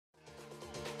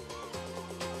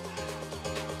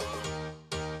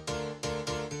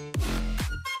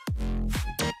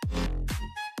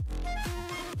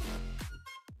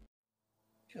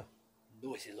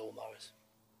noisy lawnmowers.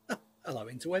 Hello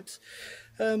interwebs.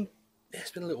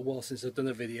 It's been a little while since I've done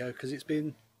a video because it's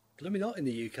been blooming hot in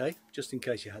the UK, just in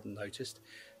case you hadn't noticed.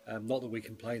 Not that we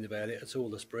complain about it at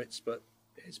all as Brits, but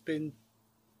it's been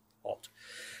hot.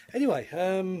 Anyway,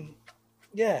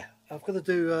 yeah, I've got to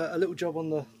do a little job on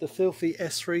the filthy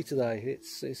S3 today.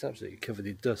 It's absolutely covered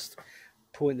in dust.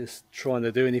 Pointless trying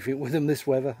to do anything with them this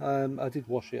weather. I did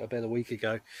wash it about a week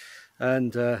ago,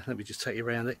 and let me just take you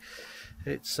around it.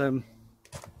 It's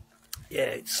yeah,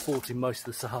 it's sporting most of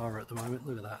the Sahara at the moment.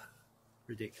 Look at that,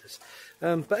 ridiculous.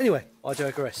 But anyway, I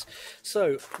digress.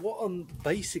 So what I'm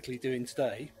basically doing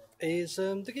today is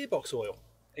the gearbox oil.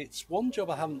 It's one job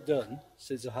I haven't done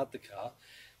since I had the car.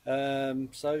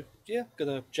 So yeah,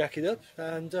 gonna jack it up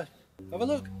and have a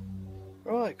look.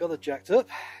 Right, got it jacked up.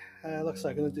 Like I say,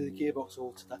 I'm going to do the gearbox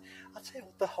oil today. I tell you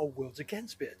what, the whole world's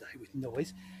against me today with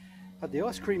noise. I had the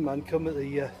ice cream man come at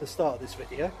the start of this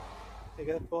video. There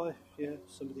you go, by yeah,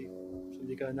 somebody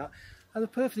going that, and a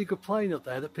perfectly good plane up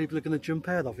there that people are going to jump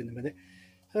out of in a minute.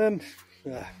 Crazy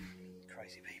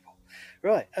people.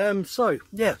 Right. So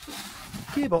yeah,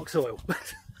 gearbox oil.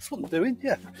 That's what I'm doing.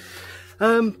 Yeah.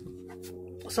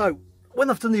 So when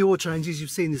I've done the oil changes,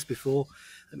 you've seen this before.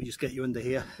 Let me just get you under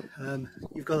here.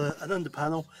 You've got an under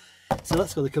panel, so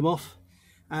that's got to come off,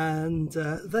 and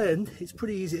then it's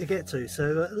pretty easy to get to.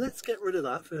 So let's get rid of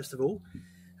that first of all,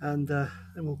 and then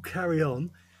we'll carry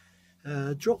on.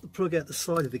 Drop the plug out the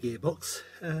side of the gearbox,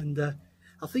 and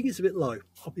I think it's a bit low,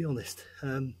 I'll be honest.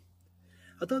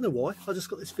 I don't know why, I just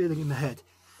got this feeling in my head,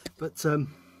 but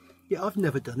yeah, I've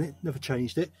never done it, never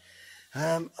changed it.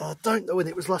 I don't know when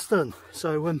it was last done,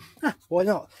 so why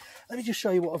not? Let me just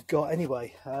show you what I've got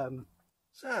anyway.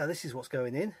 So this is what's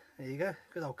going in. There you go,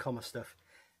 good old comma stuff.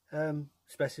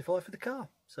 Specify for the car.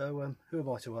 So who am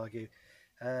I to argue?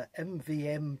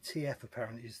 MVMTF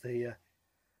apparently is the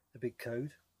big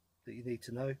code that you need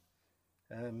to know.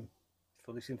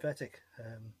 Fully synthetic.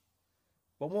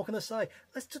 What more can I say?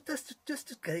 Let's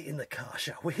just get it in the car,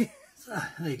 shall we? So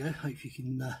there you go. Hope you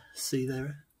can see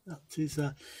there.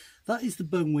 That is the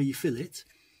bung where you fill it,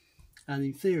 and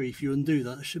in theory if you undo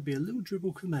that there should be a little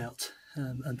dribble come out,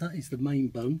 and that is the main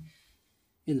bung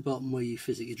in the bottom where you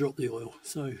physically drop the oil.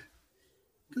 So I'm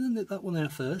going to nip that one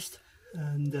out first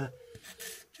and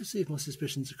just see if my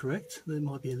suspicions are correct. They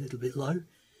might be a little bit low,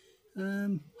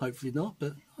 hopefully not,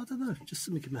 but I don't know, just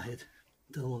something in my head.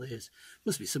 Don't know what it is,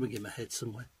 must be something in my head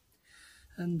somewhere.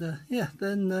 And yeah,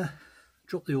 then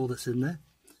drop the oil that's in there,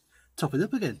 top it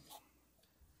up again.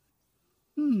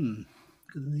 Gonna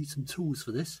need some tools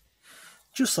for this.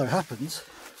 Just so happens,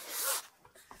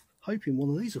 hoping one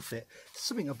of these will fit. It's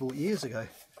something I bought years ago.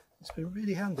 It's been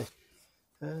really handy.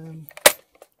 Even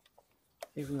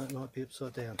though it might be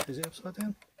upside down. Is it upside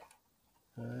down?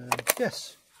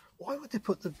 Yes. Why would they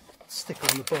put the sticker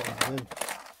on the bottom?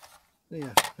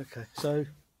 Yeah, okay. So,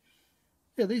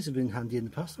 yeah, these have been handy in the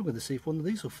past. I'm going to see if one of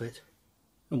these will fit.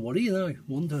 And what do you know?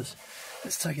 One does.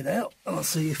 Let's take it out and I'll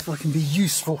see if I can be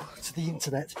useful to the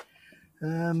internet.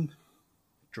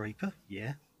 Draper,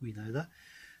 yeah, we know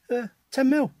that.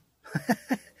 10mm.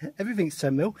 Everything's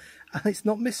 10mm and it's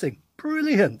not missing.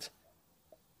 Brilliant.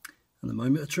 And the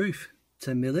moment of truth.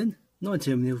 10mm in,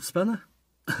 19mm spanner.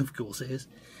 Of course it is.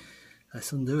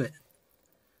 Let's undo it.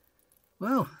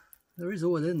 Well, there is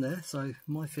oil in there, so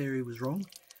my theory was wrong.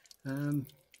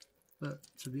 But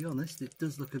to be honest, it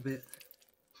does look a bit,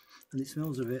 and it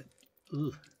smells a bit,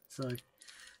 ugh. So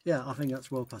yeah, I think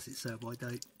that's well past its sell by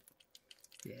date.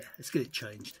 Yeah, let's get it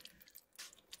changed.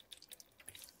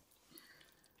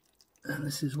 And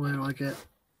this is where I get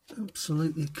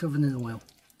absolutely covered in oil.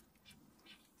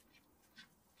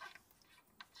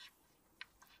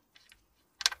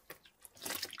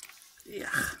 Yeah.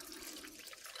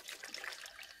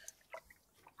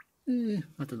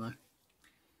 I don't know.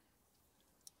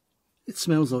 It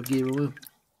smells like gear oil.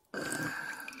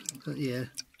 But yeah,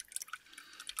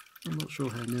 I'm not sure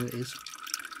how new it is.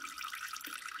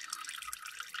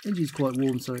 Engine's quite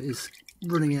warm, so it is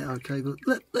running out okay, but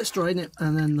let's drain it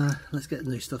and then let's get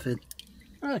the new stuff in.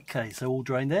 Okay, so all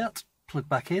drained out, plug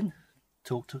back in,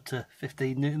 torqued up to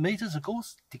 15 Newton meters, of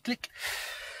course, click.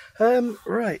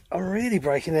 Right, I'm really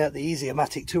breaking out the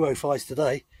Easy-O-Matic 205s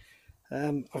today.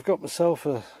 I've got myself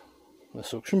a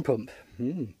suction pump.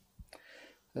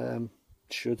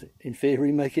 Should in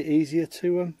theory make it easier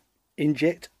to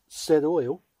inject said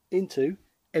oil into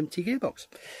empty gearbox.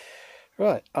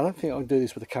 Right, I don't think I can do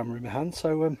this with a camera in my hand,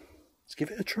 so let's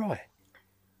give it a try.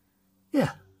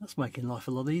 Yeah, that's making life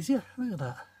a lot easier. Look at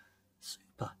that.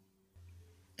 Super.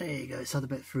 There you go, it's had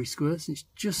about 3 squirts and it's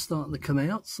just starting to come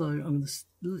out, so I'm going to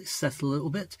let it settle a little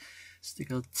bit,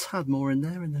 stick a tad more in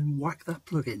there and then whack that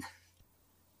plug in.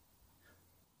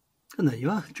 And there you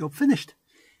are, job finished.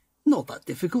 Not that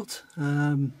difficult.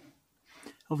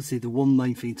 Obviously the one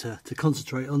main thing to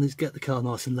concentrate on is get the car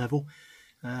nice and level.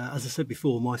 As I said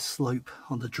before, my slope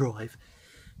on the drive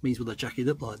means when I jack it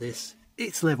up like this,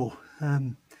 it's level.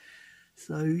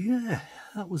 So yeah,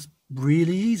 that was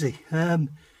really easy.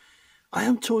 I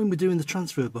am toying with doing the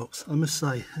transfer box, I must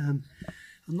say. I'm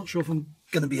not sure if I'm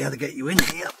going to be able to get you in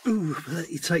here. Ooh, let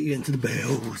you take you into the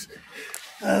bells.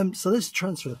 So there's a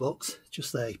transfer box,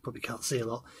 just there, you probably can't see a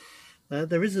lot.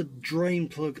 There is a drain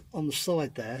plug on the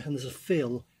side there, and there's a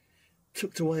fill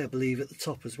tucked away, I believe, at the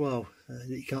top as well, that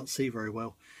you can't see very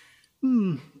well.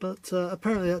 But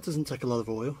apparently that doesn't take a lot of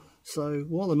oil, so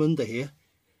while I'm under here,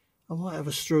 I might have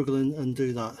a struggle and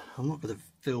do that. I'm not going to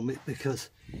film it because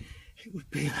it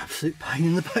would be an absolute pain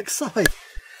in the backside.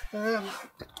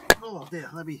 Oh dear,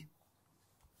 let me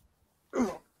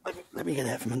get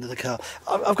out from under the car.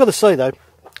 I've got to say though,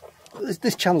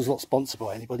 this channel's not sponsored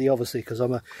by anybody, obviously, because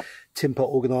I'm a tin pot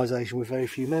organisation with very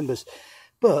few members.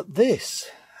 But this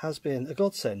has been a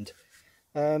godsend.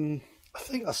 I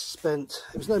think I spent,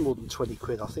 it was no more than 20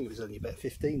 quid. I think it was only about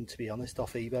 15, to be honest,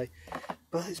 off eBay.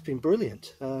 But it's been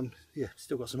brilliant. Yeah,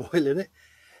 still got some oil in it.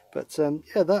 But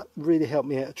yeah, that really helped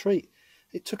me out a treat.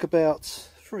 It took about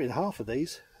 3.5 of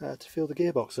these to fill the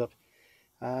gearbox up.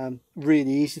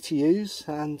 Really easy to use,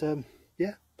 and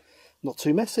yeah, not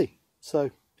too messy.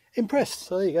 So impressed.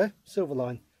 So there you go,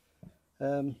 Silverline.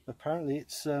 Apparently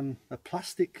it's a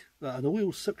plastic, an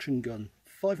oil suction gun,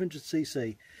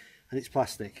 500cc, and it's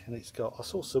plastic, and it's got, I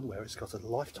saw somewhere it's got a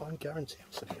lifetime guarantee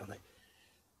or something on it.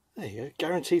 There you go,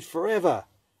 guaranteed forever.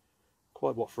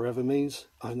 Quite what forever means,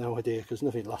 I have no idea, because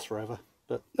nothing lasts forever.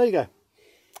 But there you go,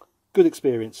 good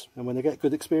experience. And when I get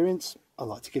good experience, I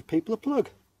like to give people a plug.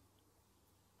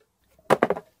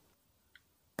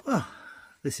 Oh,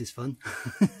 this is fun.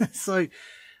 So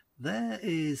there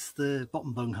is the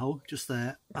bottom bung hole, just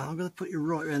there. I'm going to put you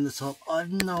right around the top. I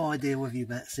have no idea whether you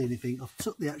better see anything. I've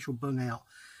took the actual bung out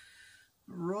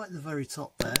right at the very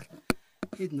top there,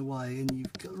 hidden away, and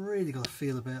you've really got to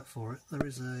feel about for it. There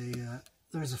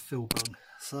is a fill bung.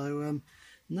 So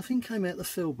nothing came out the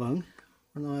fill bung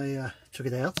when I took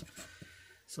it out.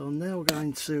 So I'm now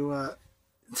going to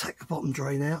take the bottom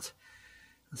drain out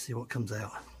and see what comes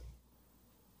out.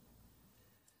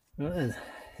 Right then,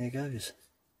 here goes.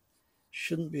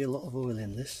 Shouldn't be a lot of oil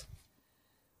in this.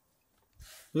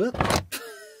 Whoop.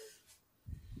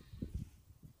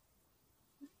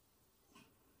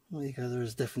 There you go, there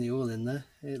is definitely oil in there.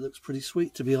 It looks pretty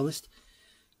sweet, to be honest.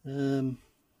 So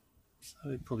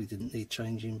it probably didn't need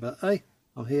changing, but hey,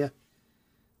 I'm here.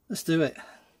 Let's do it.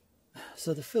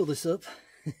 So to fill this up,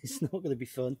 it's not going to be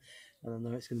fun, and I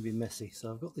know it's going to be messy.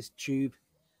 So I've got this tube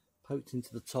poked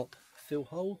into the top fill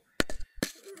hole,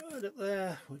 right up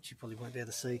there, which you probably won't be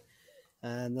able to see.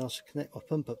 And I should connect my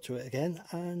pump up to it again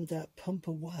and pump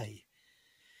away.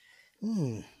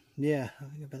 Yeah, I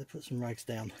think I better put some rags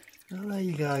down. Well, there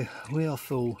you go, we are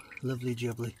full, lovely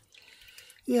jubbly.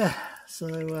 Yeah,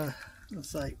 so I'll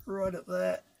say right up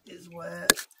there is where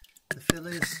the fill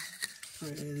is.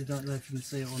 Really don't know if you can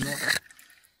see it or not.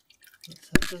 It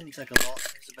doesn't take a lot,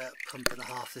 it's about a pump and a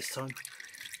half this time.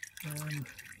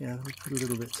 Yeah, we put a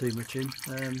little bit too much in,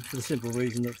 for the simple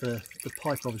reason that the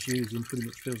pipe I was using pretty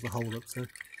much fills the hole up. So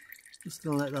just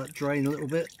going to let that drain a little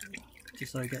bit,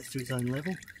 just so it gets to its own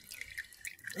level.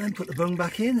 Then put the bung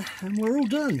back in, and we're all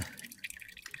done.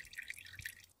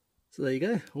 So there you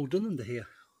go, all done under here.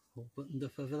 All buttoned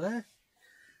up over there,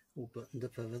 all buttoned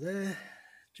up over there.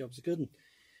 Job's a good one.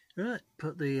 Right,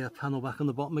 put the panel back on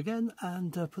the bottom again,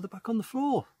 and put it back on the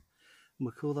floor. And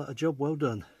we'll call that a job well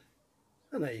done.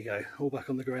 And there you go, all back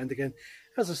on the ground again.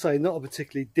 As I say, not a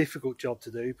particularly difficult job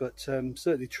to do, but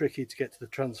certainly tricky to get to the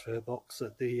transfer box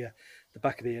at the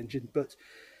back of the engine, but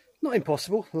not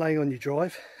impossible, laying on your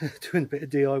drive, doing a bit of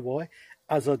DIY,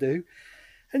 as I do.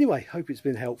 Anyway, hope it's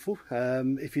been helpful.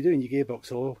 If you're doing your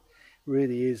gearbox oil,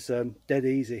 really is dead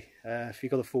easy. If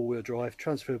you've got a four-wheel drive,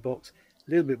 transfer box,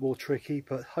 a little bit more tricky,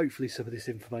 but hopefully some of this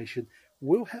information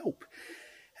will help.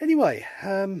 Anyway,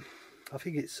 I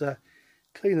think it's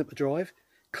clean up the drive,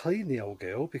 clean the old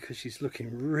girl because she's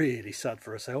looking really sad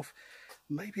for herself,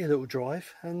 maybe a little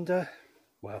drive, and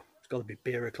well, it's got to be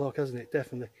beer o'clock, hasn't it?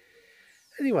 Definitely.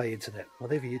 Anyway, internet,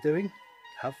 whatever you're doing,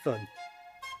 have fun.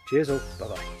 Cheers all, bye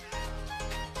bye.